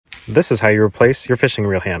This is how you replace your fishing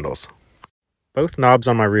reel handles. Both knobs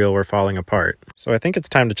on my reel were falling apart, so I think it's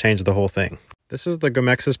time to change the whole thing. This is the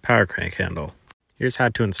Gomexus power crank handle. Here's how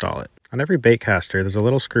to install it. On every bait caster, there's a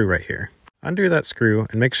little screw right here. Undo that screw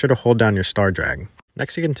and make sure to hold down your star drag.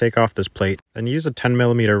 Next you can take off this plate, then use a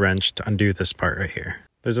 10mm wrench to undo this part right here.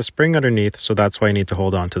 There's a spring underneath, so that's why you need to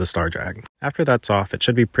hold on to the star drag. After that's off, it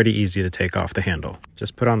should be pretty easy to take off the handle.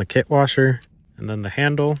 Just put on the kit washer, and then the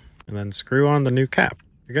handle, and then screw on the new cap.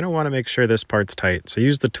 You're going to want to make sure this part's tight, so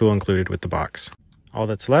use the tool included with the box. All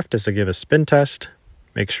that's left is to give a spin test,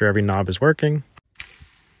 make sure every knob is working,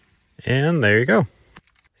 and there you go.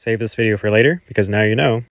 Save this video for later, because now you know.